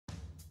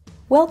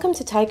Welcome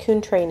to Tycoon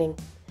Training.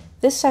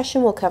 This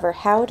session will cover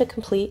how to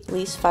complete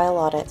lease file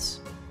audits.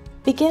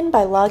 Begin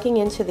by logging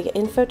into the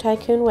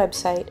InfoTycoon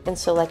website and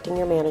selecting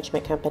your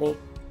management company.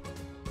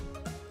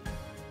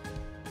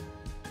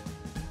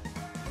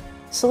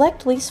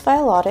 Select Lease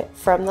File Audit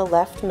from the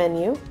left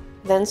menu,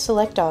 then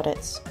select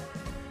Audits.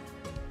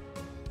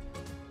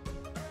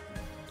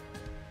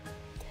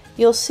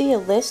 You'll see a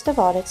list of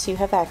audits you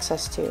have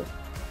access to.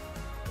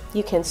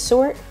 You can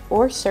sort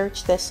or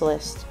search this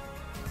list.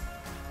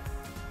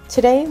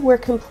 Today we're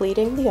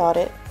completing the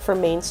audit for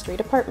Main Street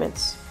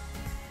Apartments.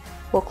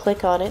 We'll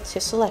click on it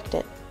to select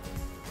it.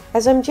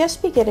 As I'm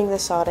just beginning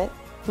this audit,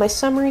 my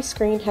summary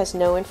screen has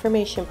no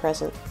information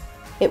present.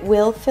 It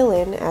will fill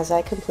in as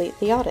I complete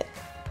the audit.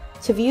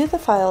 To view the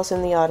files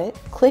in the audit,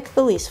 click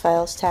the Lease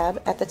Files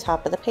tab at the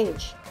top of the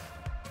page.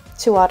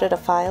 To audit a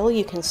file,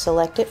 you can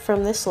select it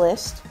from this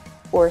list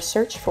or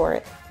search for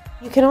it.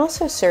 You can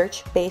also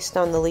search based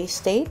on the lease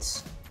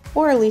dates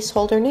or a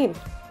leaseholder name.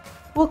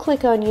 We'll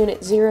click on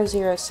Unit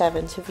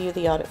 007 to view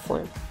the audit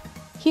form.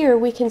 Here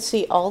we can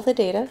see all the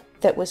data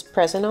that was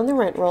present on the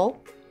rent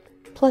roll,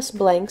 plus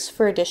blanks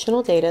for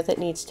additional data that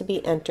needs to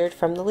be entered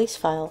from the lease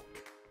file.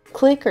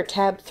 Click or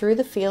tab through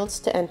the fields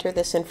to enter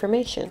this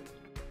information.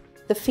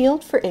 The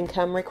field for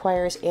income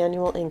requires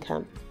annual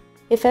income.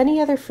 If any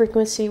other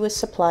frequency was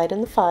supplied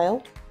in the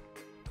file,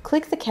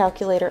 click the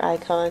calculator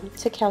icon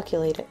to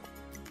calculate it.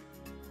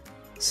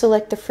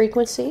 Select the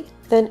frequency,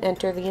 then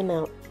enter the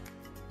amount.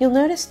 You'll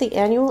notice the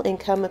annual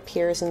income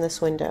appears in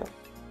this window.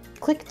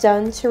 Click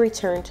Done to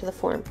return to the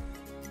form.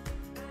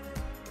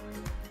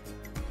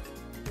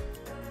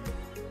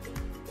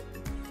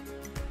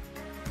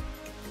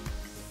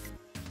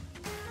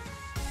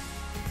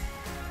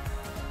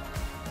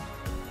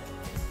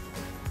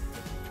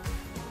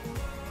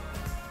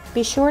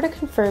 Be sure to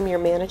confirm your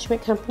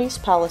management company's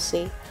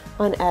policy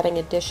on adding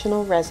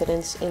additional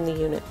residents in the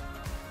unit.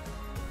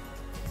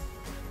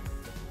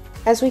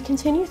 As we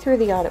continue through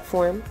the audit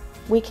form,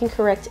 we can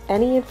correct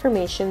any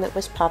information that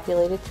was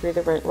populated through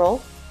the rent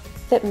roll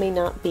that may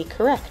not be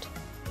correct.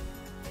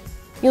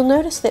 You'll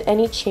notice that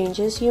any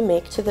changes you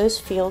make to those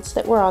fields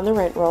that were on the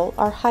rent roll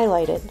are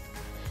highlighted.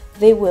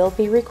 They will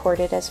be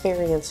recorded as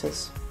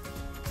variances.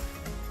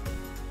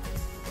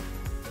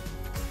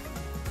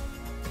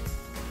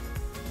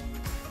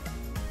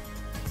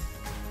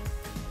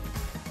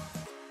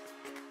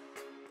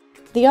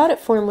 The audit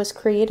form was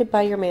created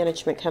by your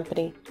management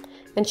company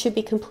and should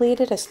be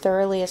completed as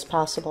thoroughly as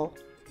possible.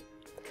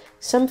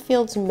 Some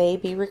fields may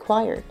be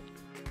required.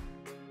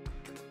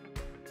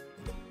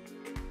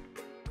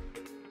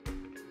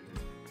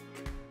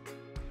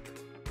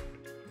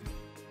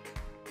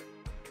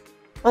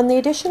 On the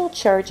additional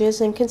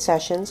charges and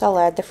concessions, I'll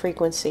add the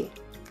frequency.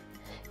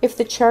 If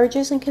the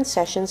charges and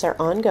concessions are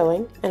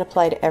ongoing and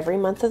apply to every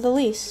month of the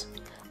lease,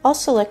 I'll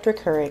select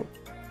recurring.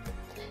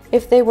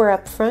 If they were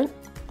upfront,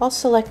 I'll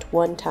select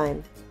one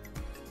time.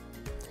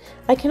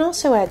 I can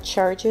also add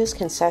charges,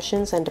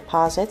 concessions, and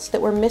deposits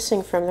that were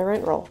missing from the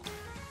rent roll.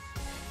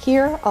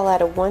 Here, I'll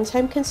add a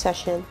one-time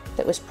concession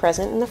that was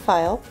present in the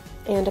file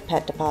and a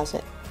pet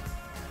deposit.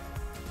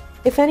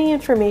 If any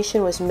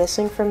information was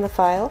missing from the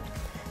file,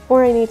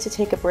 or I need to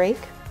take a break,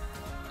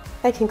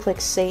 I can click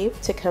Save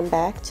to come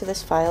back to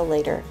this file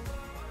later.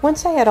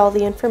 Once I add all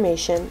the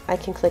information, I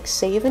can click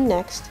Save and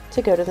Next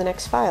to go to the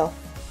next file.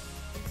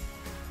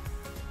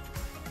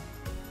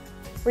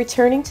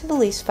 Returning to the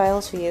Lease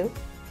Files view,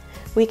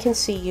 we can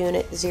see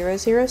Unit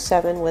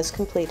 007 was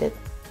completed.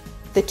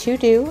 The To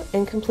Do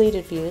and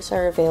Completed views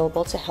are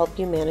available to help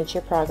you manage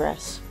your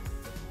progress.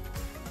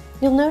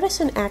 You'll notice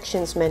an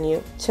Actions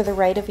menu to the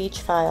right of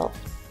each file.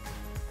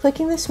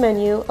 Clicking this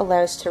menu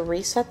allows to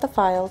reset the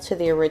file to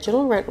the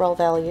original rent roll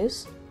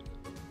values,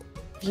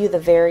 view the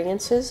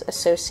variances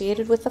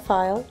associated with the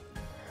file,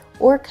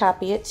 or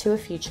copy it to a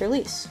future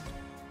lease.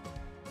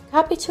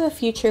 Copy to a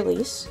future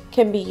lease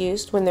can be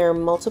used when there are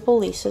multiple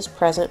leases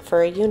present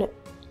for a unit.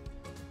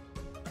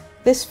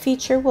 This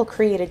feature will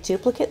create a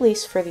duplicate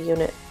lease for the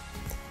unit.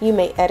 You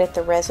may edit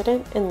the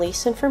resident and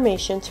lease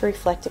information to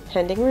reflect a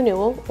pending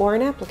renewal or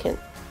an applicant.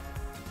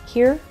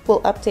 Here,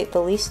 we'll update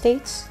the lease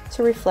dates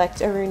to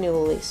reflect a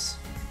renewal lease.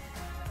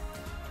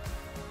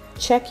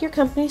 Check your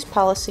company's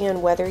policy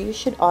on whether you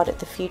should audit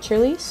the future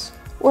lease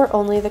or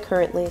only the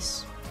current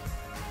lease.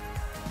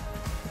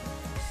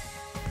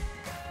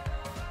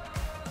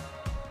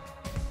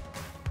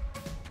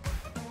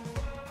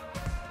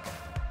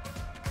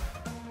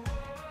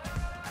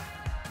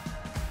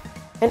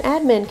 An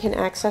admin can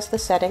access the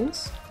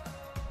settings,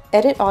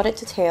 edit audit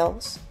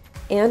details,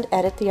 and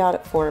edit the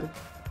audit form.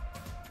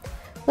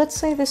 Let's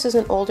say this is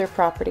an older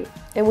property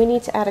and we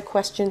need to add a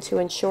question to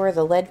ensure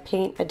the lead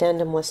paint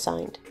addendum was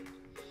signed.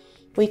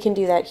 We can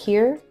do that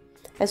here,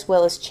 as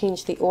well as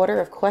change the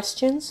order of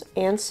questions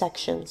and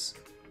sections.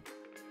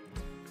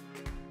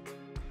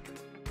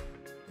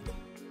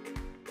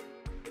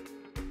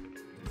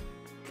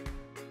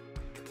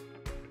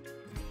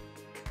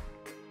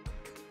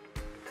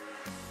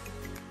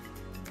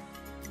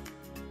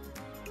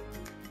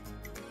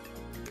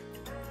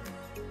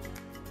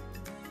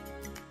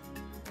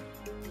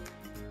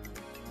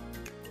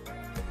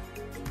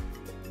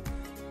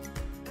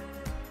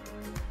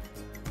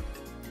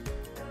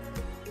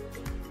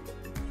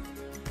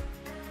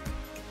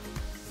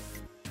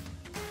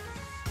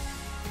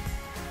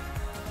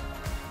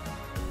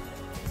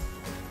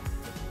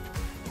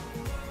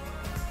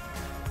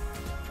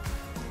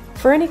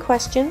 For any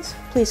questions,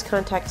 please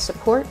contact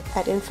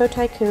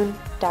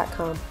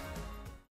support@InfoTycoon.com.